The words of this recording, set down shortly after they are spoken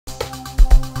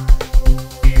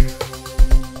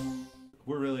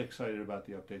excited about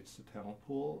the updates to Talent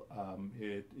Pool.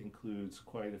 It includes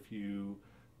quite a few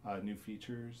new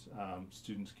features.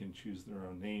 Students can choose their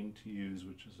own name to use,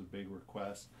 which is a big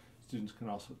request. Students can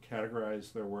also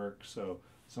categorize their work, so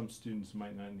some students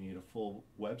might not need a full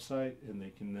website, and they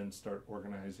can then start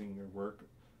organizing their work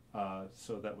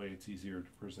so that way it's easier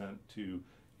to present to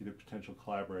either potential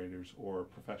collaborators or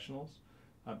professionals.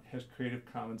 It has Creative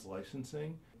Commons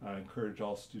licensing. I encourage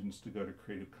all students to go to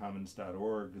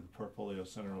creativecommons.org. The Portfolio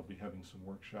Center will be having some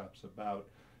workshops about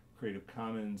Creative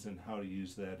Commons and how to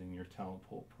use that in your talent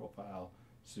pool profile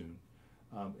soon.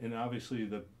 And obviously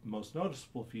the most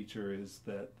noticeable feature is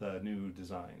that the new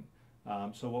design.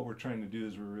 So what we're trying to do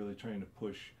is we're really trying to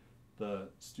push the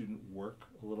student work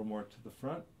a little more to the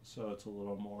front, so it's a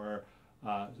little more,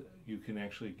 you can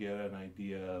actually get an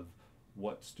idea of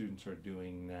what students are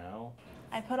doing now.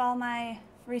 I put all my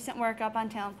recent work up on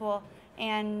Talent Pool,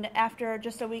 and after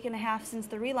just a week and a half since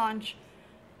the relaunch,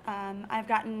 I've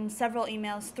gotten several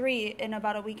emails, 3 in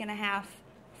about a week and a half.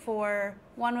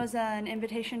 One was an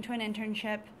invitation to an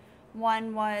internship,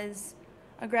 one was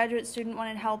a graduate student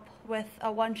wanted help with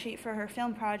a one-sheet for her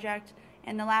film project,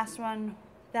 and the last one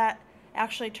that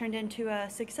actually turned into a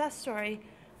success story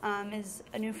is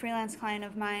a new freelance client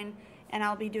of mine, and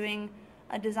I'll be doing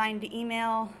a designed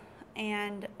email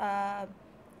and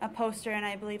a poster and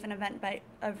I believe an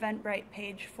Eventbrite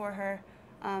page for her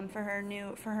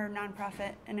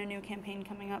nonprofit and a new campaign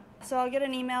coming up. So I'll get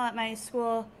an email at my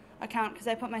school account because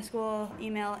I put my school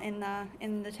email in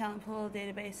the Talent Pool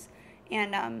database,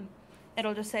 and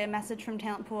it'll just say a message from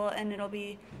Talent Pool, and it'll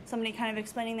be somebody kind of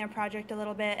explaining their project a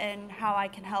little bit and how I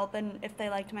can help and if they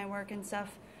liked my work and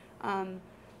stuff.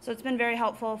 So it's been very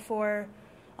helpful for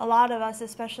a lot of us,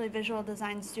 especially visual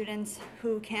design students,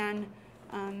 who can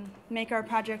make our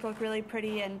project look really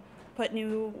pretty and put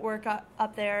new work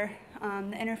up there. The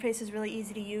interface is really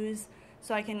easy to use,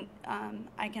 so I can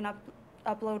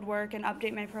upload work and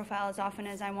update my profile as often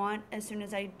as I want. As soon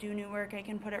as I do new work, I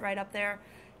can put it right up there,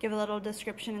 give a little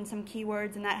description and some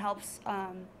keywords, and that helps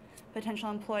potential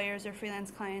employers or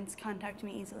freelance clients contact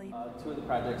me easily. 2 of the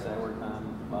projects I worked on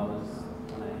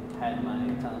when I had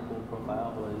my Talent Pool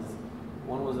profile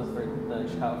one was for the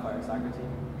Chicago Fire soccer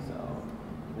team. So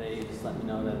they just let me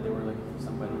know that they were looking for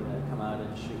somebody to come out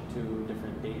and shoot 2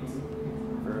 different dates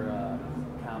for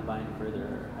combine for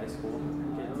their high school.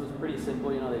 It was pretty simple,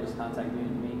 they just contacted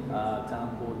me.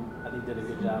 Talent Pool, I think, did a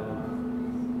good job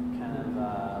of kind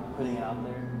of putting it out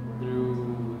there.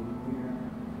 Through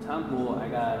Talent Pool, I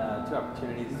got 2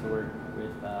 opportunities to work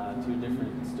with 2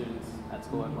 different students at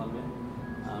school at Columbia,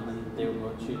 and they were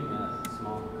both shooting a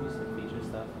small piece of feature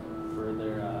stuff for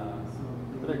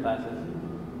their classes.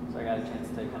 So I got a chance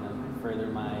to kind of further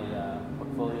my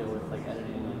portfolio with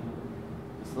editing and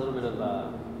just a little bit of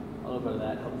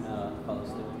that, helping out a fellow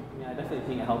student. I definitely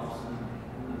think it helps.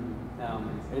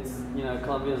 It's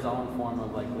Columbia's own form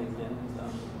of LinkedIn, so